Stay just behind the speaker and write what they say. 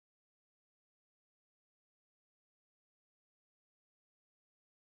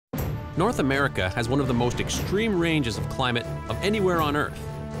North America has one of the most extreme ranges of climate of anywhere on Earth.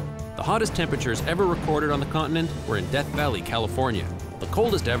 The hottest temperatures ever recorded on the continent were in Death Valley, California. The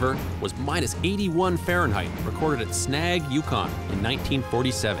coldest ever was -81 Fahrenheit, recorded at Snag, Yukon in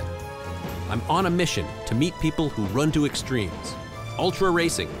 1947. I'm on a mission to meet people who run to extremes, ultra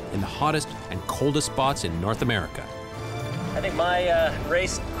racing in the hottest and coldest spots in North America. I think my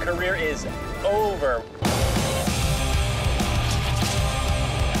race career is over.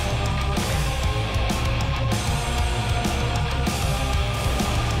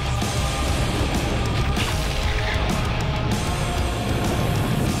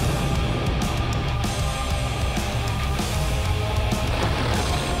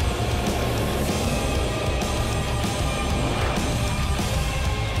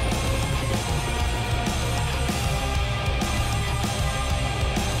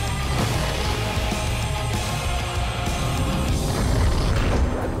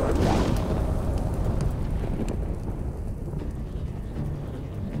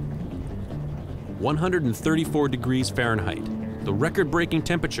 (134°F), the record-breaking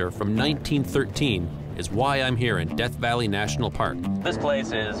temperature from 1913, is why I'm here in Death Valley National Park. This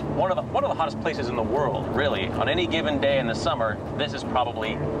place is one of the hottest places in the world, really. On any given day in the summer, this is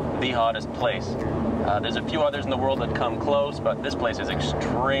probably the hottest place. There's a few others in the world that come close, but this place is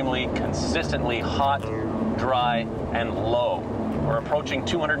extremely consistently hot, dry, and low. We're approaching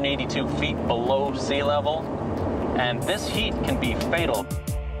 282 feet below sea level, and this heat can be fatal.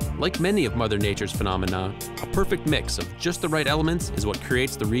 Like many of Mother Nature's phenomena, a perfect mix of just the right elements is what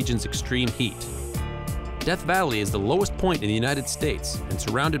creates the region's extreme heat. Death Valley is the lowest point in the United States and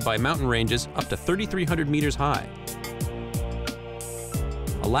surrounded by mountain ranges up to 3,300 meters high.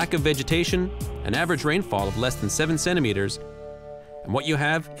 A lack of vegetation, an average rainfall of less than 7 centimeters, and what you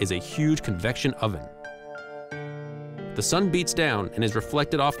have is a huge convection oven. The sun beats down and is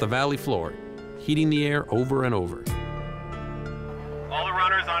reflected off the valley floor, heating the air over and over. All the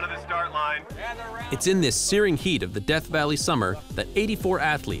runners onto the start line. It's in this searing heat of the Death Valley summer that 84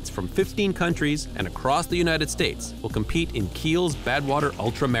 athletes from 15 countries and across the United States will compete in Kiel's Badwater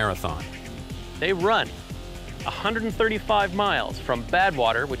ultramarathon. They run 135 miles from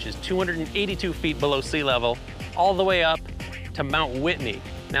Badwater, which is 282 feet below sea level, all the way up to Mount Whitney.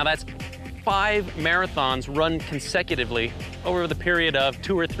 Now that's 5 marathons run consecutively over the period of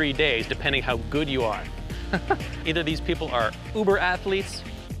 2 or 3 days, depending how good you are. Either these people are uber athletes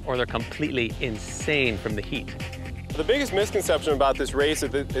or they're completely insane from the heat. The biggest misconception about this race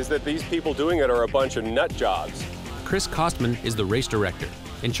is that these people doing it are a bunch of nut jobs. Chris Kostman is the race director,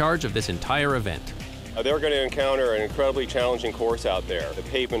 in charge of this entire event. They're going to encounter an incredibly challenging course out there. The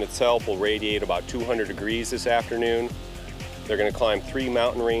pavement itself will radiate about 200 degrees this afternoon. They're going to climb 3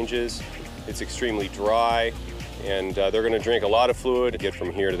 mountain ranges. It's extremely dry, and they're going to drink a lot of fluid to get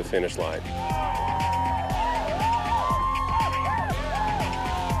from here to the finish line.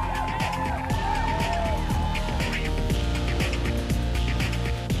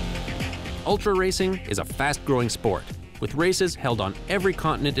 Ultra racing is a fast-growing sport, with races held on every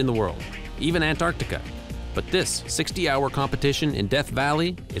continent in the world, even Antarctica. But this 60-hour competition in Death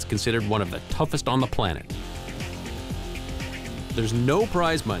Valley is considered one of the toughest on the planet. There's no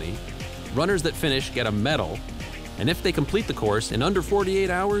prize money, runners that finish get a medal, and if they complete the course in under 48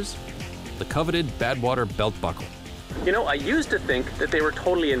 hours, the coveted Badwater belt buckle. You know, I used to think that they were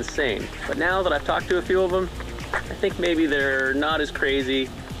totally insane, but now that I've talked to a few of them, I think maybe they're not as crazy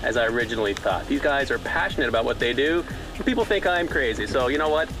as I originally thought. These guys are passionate about what they do, and people think I'm crazy, so you know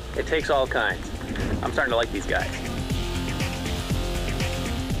what? It takes all kinds. I'm starting to like these guys.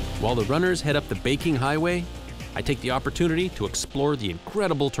 While the runners head up the baking highway, I take the opportunity to explore the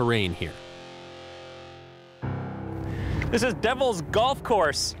incredible terrain here. This is Devil's Golf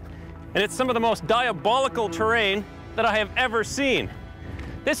Course, and it's some of the most diabolical terrain that I have ever seen.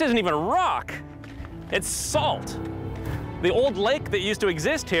 This isn't even rock, it's salt. The old lake that used to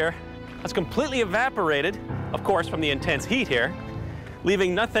exist here has completely evaporated, of course, from the intense heat here,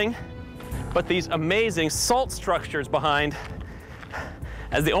 leaving nothing but these amazing salt structures behind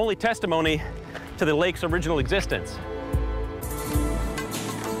as the only testimony to the lake's original existence.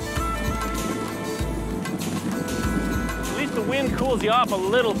 At least the wind cools you off a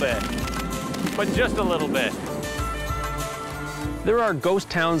little bit, but just a little bit. There are ghost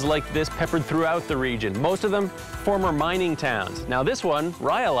towns like this peppered throughout the region, most of them former mining towns. Now this one,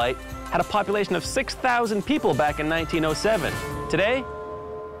 Rhyolite, had a population of 6,000 people back in 1907. Today,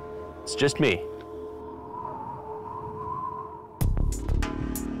 it's just me.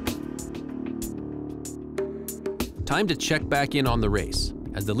 Time to check back in on the race,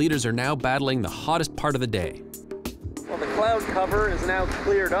 as the leaders are now battling the hottest part of the day. Well, the cloud cover is now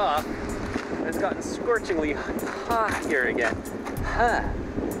cleared off. it's gotten scorchingly hot here again.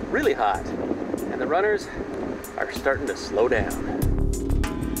 Really hot. And the runners are starting to slow down.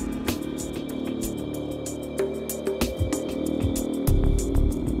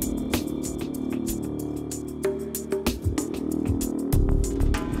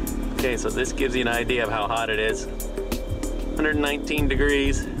 Okay, so this gives you an idea of how hot it is. 119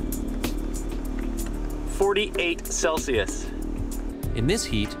 degrees, 48 Celsius. In this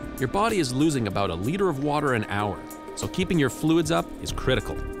heat, your body is losing about a liter of water an hour, so keeping your fluids up is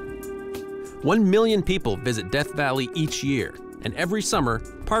critical. 1 million people visit Death Valley each year, and every summer,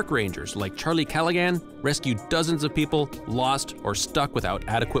 park rangers like Charlie Callaghan rescue dozens of people lost or stuck without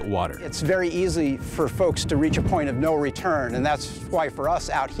adequate water. It's very easy for folks to reach a point of no return, and that's why for us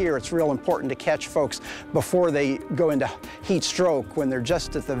out here it's real important to catch folks before they go into heat stroke, when they're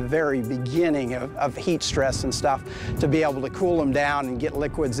just at the very beginning of heat stress and stuff, to be able to cool them down and get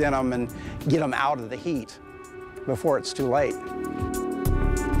liquids in them and get them out of the heat before it's too late.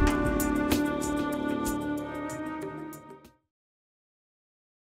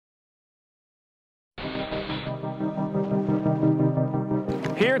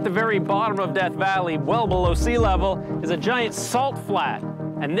 Here at the very bottom of Death Valley, well below sea level, is a giant salt flat.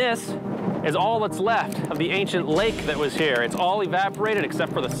 And this is all that's left of the ancient lake that was here. It's all evaporated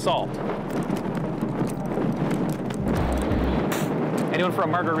except for the salt. Anyone for a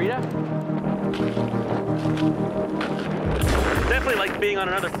margarita? Definitely like being on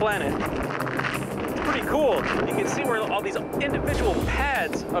another planet. It's pretty cool. You can see where all these individual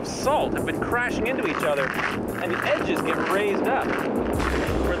pads of salt have been crashing into each other, and the edges get raised up,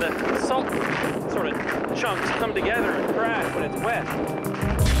 where the salt sort of chunks come together and crash when it's wet.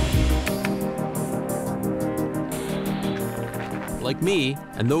 Like me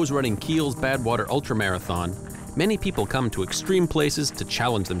and those running Kiel's Badwater ultramarathon, many people come to extreme places to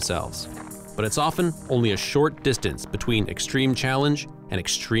challenge themselves. But it's often only a short distance between extreme challenge and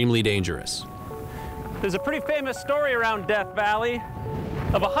extremely dangerous. There's a pretty famous story around Death Valley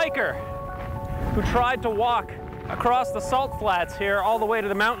of a hiker who tried to walk across the salt flats here all the way to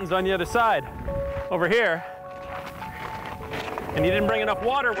the mountains on the other side, over here, and he didn't bring enough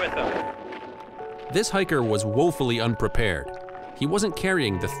water with him. This hiker was woefully unprepared. He wasn't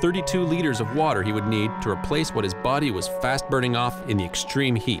carrying the 32 liters of water he would need to replace what his body was fast burning off in the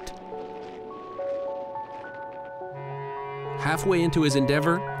extreme heat. Halfway into his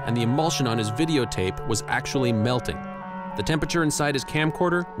endeavor, and the emulsion on his videotape was actually melting. The temperature inside his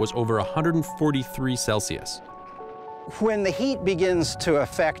camcorder was over 143 Celsius. When the heat begins to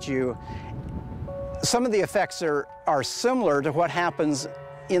affect you, some of the effects are similar to what happens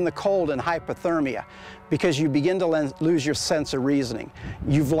in the cold and hypothermia, because you begin to lose your sense of reasoning.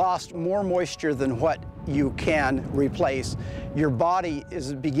 You've lost more moisture than what you can replace. Your body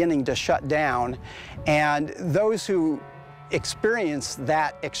is beginning to shut down, and those who experience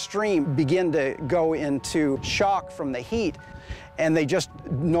that extreme begin to go into shock from the heat, and they just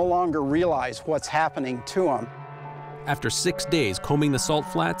no longer realize what's happening to them. After 6 days combing the salt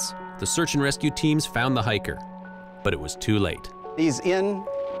flats, the search and rescue teams found the hiker, but it was too late. He's in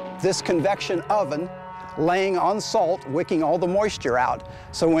this convection oven, laying on salt, wicking all the moisture out.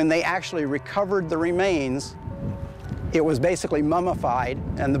 So when they actually recovered the remains, it was basically mummified,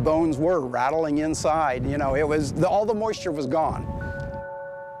 and the bones were rattling inside. You know, it was, all the moisture was gone.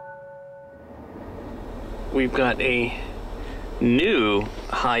 We've got a new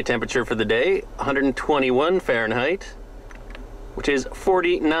high temperature for the day, 121 Fahrenheit, which is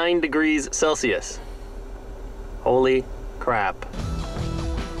 49 degrees Celsius. Holy crap.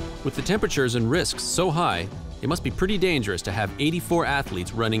 With the temperatures and risks so high, it must be pretty dangerous to have 84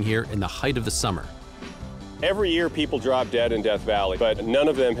 athletes running here in the height of the summer. Every year people drop dead in Death Valley, but none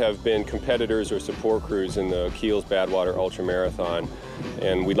of them have been competitors or support crews in the Kiel's Badwater ultramarathon,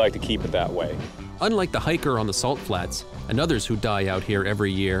 and we'd like to keep it that way. Unlike the hiker on the salt flats and others who die out here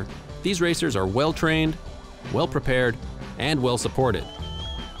every year, these racers are well-trained, well-prepared, and well-supported.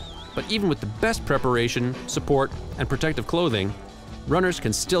 But even with the best preparation, support, and protective clothing, runners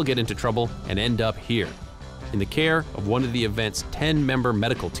can still get into trouble and end up here, in the care of one of the event's 10-member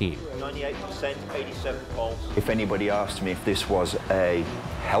medical team. 98%, 87 pulse. If anybody asked me if this was a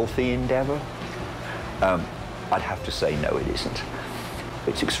healthy endeavor, I'd have to say no, it isn't.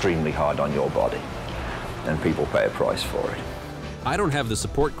 It's extremely hard on your body, and people pay a price for it. I don't have the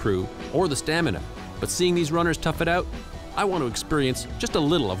support crew or the stamina, but seeing these runners tough it out, I want to experience just a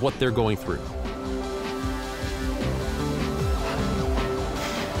little of what they're going through.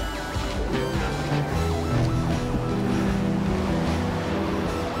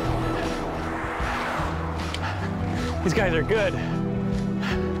 These guys are good.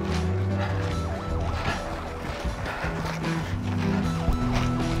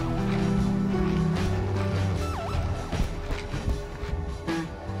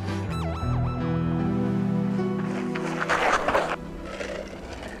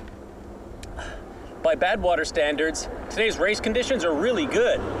 Badwater standards, today's race conditions are really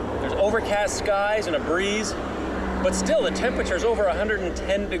good. There's overcast skies and a breeze, but still the temperature's over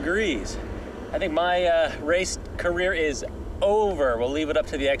 110 degrees. I think my race career is over. We'll leave it up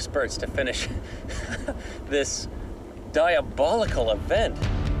to the experts to finish this diabolical event.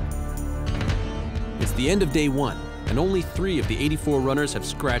 It's the end of day one, and only 3 of the 84 runners have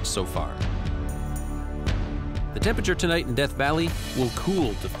scratched so far. The temperature tonight in Death Valley will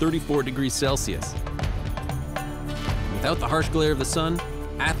cool to 34 degrees Celsius. Without the harsh glare of the sun,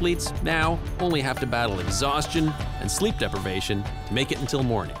 athletes now only have to battle exhaustion and sleep deprivation to make it until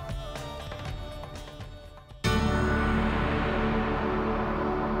morning.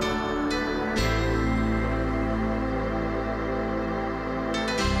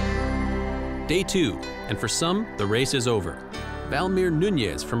 Day 2, and for some, the race is over. Valmir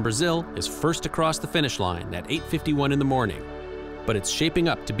Nunez from Brazil is first to cross the finish line at 8:51 in the morning. But it's shaping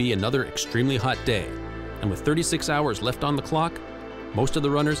up to be another extremely hot day. And with 36 hours left on the clock, most of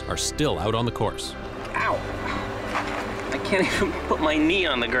the runners are still out on the course. Ow! I can't even put my knee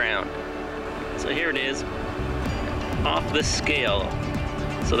on the ground. So here it is, off the scale.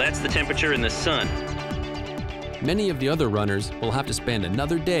 So that's the temperature in the sun. Many of the other runners will have to spend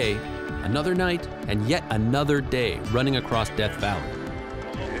another day, another night, and yet another day running across Death Valley.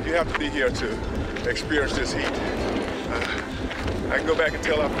 You have to be here to experience this heat. I can go back and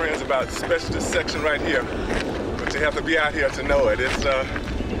tell our friends about especially this section right here, but you have to be out here to know it. It's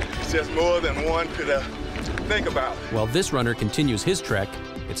just more than one could think about. While this runner continues his trek,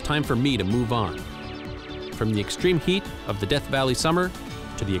 it's time for me to move on. From the extreme heat of the Death Valley summer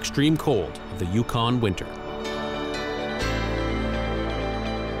to the extreme cold of the Yukon winter.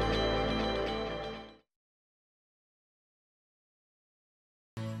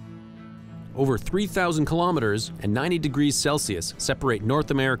 Over 3,000 kilometers and 90 degrees Celsius separate North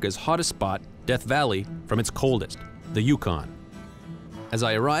America's hottest spot, Death Valley, from its coldest, the Yukon. As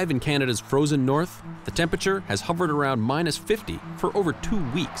I arrive in Canada's frozen north, the temperature has hovered around -50 for over 2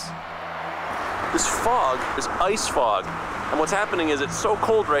 weeks. This fog, this ice fog, and what's happening is it's so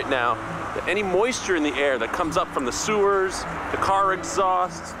cold right now that any moisture in the air that comes up from the sewers, the car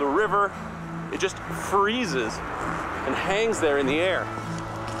exhausts, the river, it just freezes and hangs there in the air.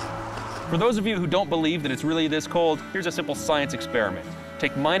 For those of you who don't believe that it's really this cold, here's a simple science experiment.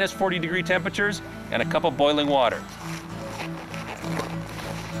 Take -40 degree temperatures and a cup of boiling water.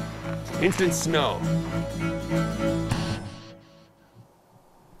 Instant snow.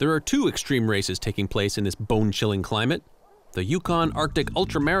 There are 2 extreme races taking place in this bone-chilling climate: the Yukon Arctic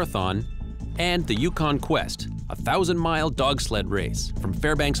Ultramarathon and the Yukon Quest, a 1,000-mile dog sled race from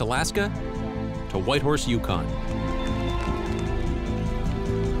Fairbanks, Alaska to Whitehorse, Yukon.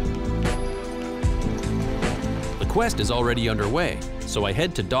 The quest is already underway, so I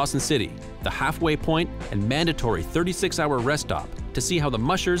head to Dawson City, the halfway point and mandatory 36-hour rest stop, to see how the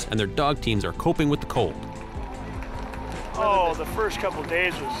mushers and their dog teams are coping with the cold. Oh, the first couple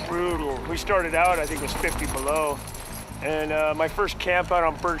days was brutal. We started out, I think it was 50 below. And my first camp out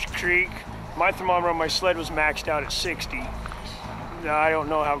on Birch Creek, my thermometer on my sled was maxed out at 60. Now, I don't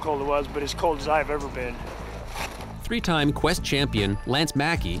know how cold it was, but as cold as I've ever been. 3-time Quest champion Lance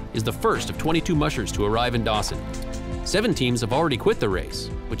Mackey is the first of 22 mushers to arrive in Dawson. 7 teams have already quit the race,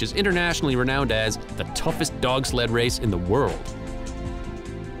 which is internationally renowned as the toughest dog sled race in the world.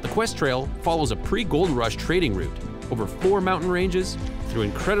 The Quest Trail follows a pre-Gold Rush trading route over 4 mountain ranges through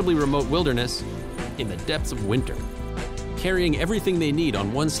incredibly remote wilderness in the depths of winter. Carrying everything they need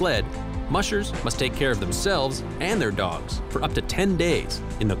on one sled, mushers must take care of themselves and their dogs for up to 10 days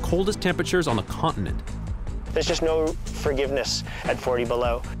in the coldest temperatures on the continent. There's just no forgiveness at 40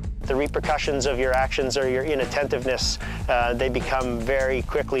 below. The repercussions of your actions or your inattentiveness, they become very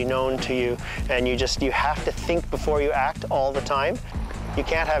quickly known to you, and you have to think before you act all the time. You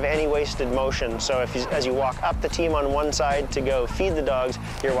can't have any wasted motion, so as you walk up the team on one side to go feed the dogs,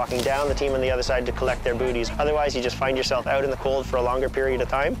 you're walking down the team on the other side to collect their booties. Otherwise, you just find yourself out in the cold for a longer period of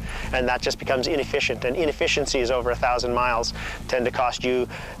time, and that just becomes inefficient. And inefficiencies over 1,000 miles tend to cost you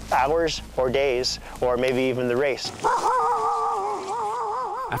hours or days, or maybe even the race.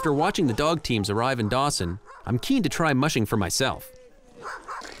 After watching the dog teams arrive in Dawson, I'm keen to try mushing for myself.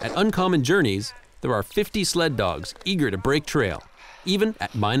 At Uncommon Journeys, there are 50 sled dogs eager to break trail, even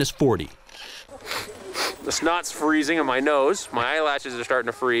at -40. The snot's freezing in my nose. My eyelashes are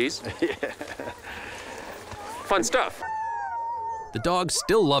starting to freeze. Fun stuff. The dogs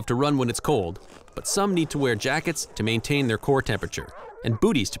still love to run when it's cold, but some need to wear jackets to maintain their core temperature and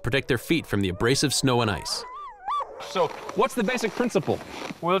booties to protect their feet from the abrasive snow and ice. So, what's the basic principle?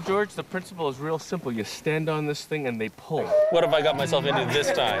 Well, George, the principle is real simple. You stand on this thing and they pull. What have I got myself into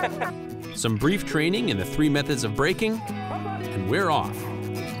this time? some brief training in the 3 methods of braking, and we're off.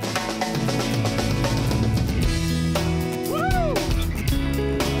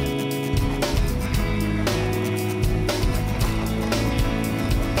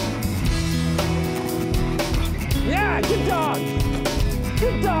 Yeah, good dog!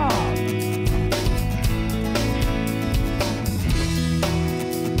 Good dog!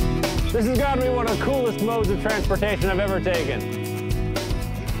 This has got to be one of the coolest modes of transportation I've ever taken.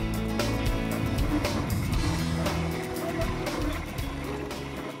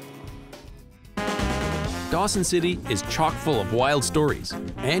 Dawson City is chock full of wild stories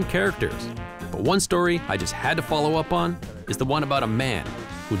and characters, but one story I just had to follow up on is the one about a man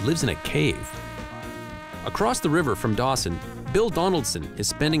who lives in a cave. Across the river from Dawson, Bill Donaldson is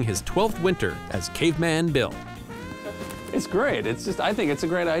spending his 12th winter as Caveman Bill. It's great. It's just, I think it's a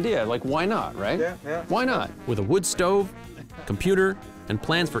great idea. Like, why not, right? Yeah. Why not? With a wood stove, computer, and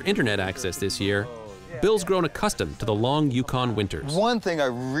plans for internet access this year, Bill's grown accustomed to the long Yukon winters. One thing I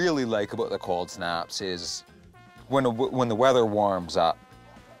really like about the cold snaps is when the weather warms up,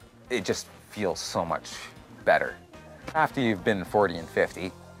 it just feels so much better. After you've been 40 and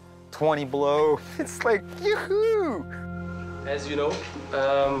 50, 20 below, it's like, yoo-hoo! As you know,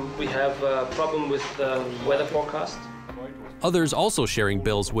 we have a problem with the weather forecast. Others also sharing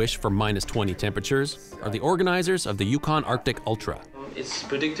Bill's wish for -20 temperatures are the organizers of the Yukon Arctic Ultra. It's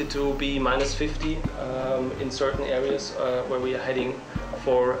predicted to be -50 in certain areas where we are heading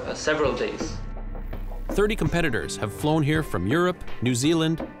for several days. 30 competitors have flown here from Europe, New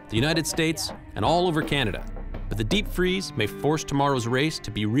Zealand, the United States, and all over Canada. But the deep freeze may force tomorrow's race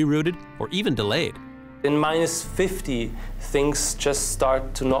to be rerouted or even delayed. In -50, things just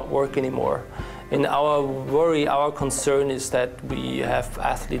start to not work anymore. And our worry, our concern is that we have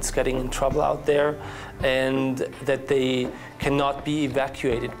athletes getting in trouble out there and that they cannot be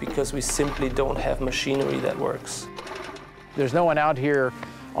evacuated because we simply don't have machinery that works. There's no one out here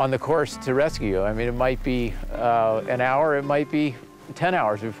on the course to rescue you. I mean, it might be an hour, it might be 10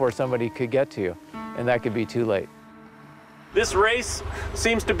 hours before somebody could get to you, and that could be too late. This race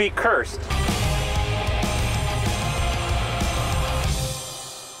seems to be cursed.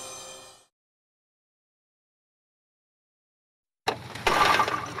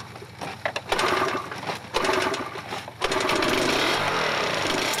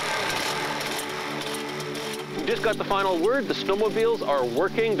 Just got the final word. The snowmobiles are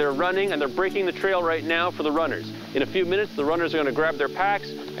working, they're running, and they're breaking the trail right now for the runners. In a few minutes, the runners are going to grab their packs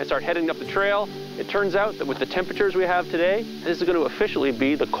and start heading up the trail. It turns out that with the temperatures we have today, this is going to officially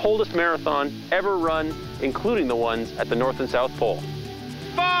be the coldest marathon ever run, including the ones at the North and South Pole.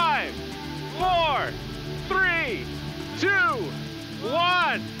 5, 4, 3, 2,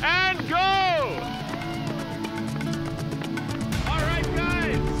 1, and go! All right,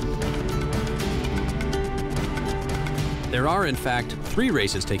 guys. There are, in fact, 3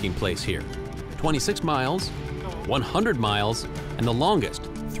 races taking place here. 26 miles, 100 miles, and the longest,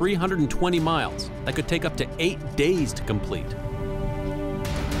 320 miles, that could take up to 8 days to complete.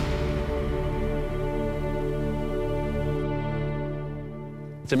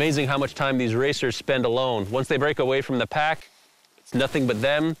 It's amazing how much time these racers spend alone. Once they break away from the pack, it's nothing but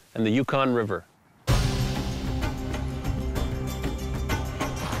them and the Yukon River.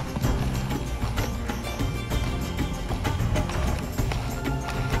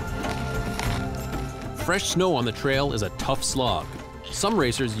 Fresh snow on the trail is a tough slog. Some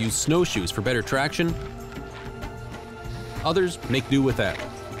racers use snowshoes for better traction. Others make do with that.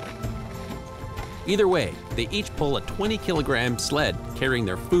 Either way, they each pull a 20-kilogram sled carrying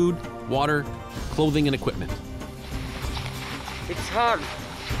their food, water, clothing, and equipment. It's hard.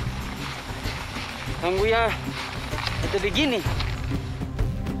 And we are at the beginning.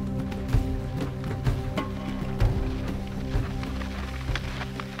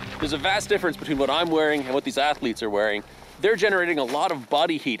 There's a vast difference between what I'm wearing and what these athletes are wearing. They're generating a lot of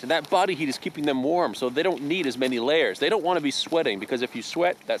body heat, and that body heat is keeping them warm, so they don't need as many layers. They don't want to be sweating, because if you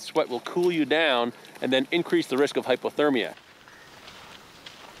sweat, that sweat will cool you down and then increase the risk of hypothermia.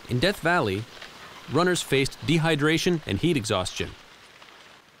 In Death Valley, runners faced dehydration and heat exhaustion.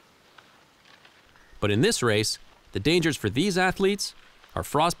 But in this race, the dangers for these athletes are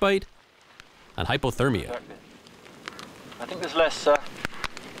frostbite and hypothermia. I think there's less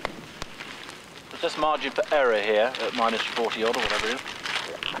margin for error here at -40 odd or whatever it is.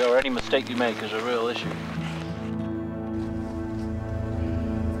 So any mistake you make is a real issue.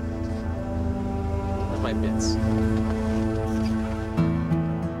 That's my bits.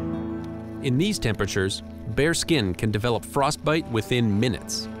 In these temperatures, bare skin can develop frostbite within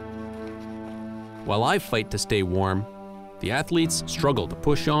minutes. While I fight to stay warm, The athletes struggle to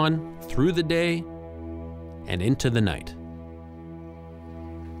push on through the day and into the night.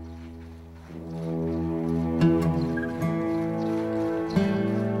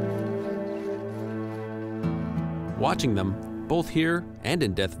 Watching them, both here and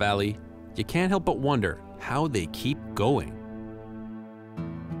in Death Valley, you can't help but wonder how they keep going.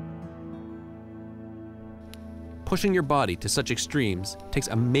 Pushing your body to such extremes takes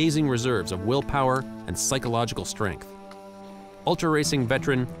amazing reserves of willpower and psychological strength. Ultra racing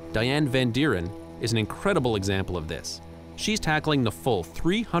veteran Diane Van Dieren is an incredible example of this. She's tackling the full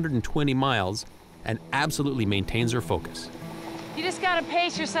 320 miles and absolutely maintains her focus. You just gotta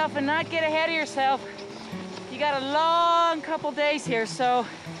pace yourself and not get ahead of yourself. You got a long couple days here, so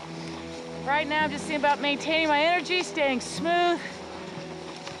right now I'm just thinking about maintaining my energy, staying smooth,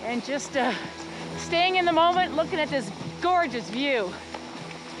 and just staying in the moment, looking at this gorgeous view,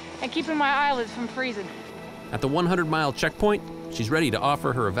 and keeping my eyelids from freezing. At the 100-mile checkpoint, she's ready to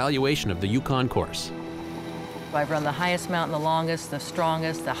offer her evaluation of the Yukon course. I've run the highest mountain, the longest, the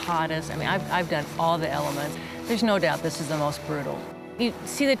strongest, the hottest. I mean, I've done all the elements. There's no doubt this is the most brutal. You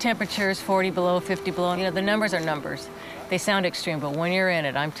see the temperatures, 40 below, 50 below. You know, the numbers are numbers. They sound extreme, but when you're in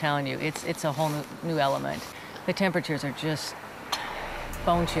it, I'm telling you, it's a whole new element. The temperatures are just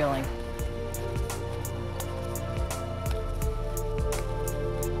bone-chilling.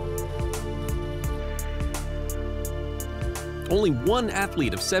 Only one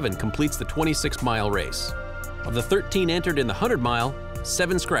athlete of 7 completes the 26-mile race. Of the 13 entered in the 100-mile,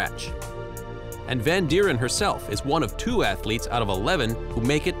 7 scratch. And Van Dieren herself is one of 2 athletes out of 11 who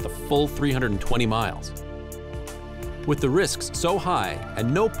make it the full 320 miles. With the risks so high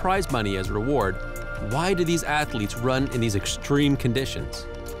and no prize money as reward, why do these athletes run in these extreme conditions?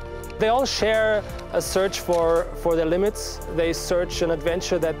 They all share a search for their limits. They search an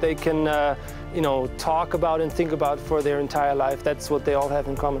adventure that they can you know, talk about and think about for their entire life. That's what they all have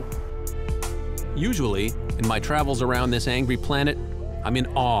in common. Usually, in my travels around this angry planet, I'm in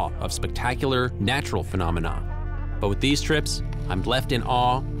awe of spectacular natural phenomena. But with these trips, I'm left in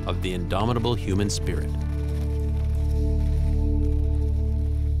awe of the indomitable human spirit.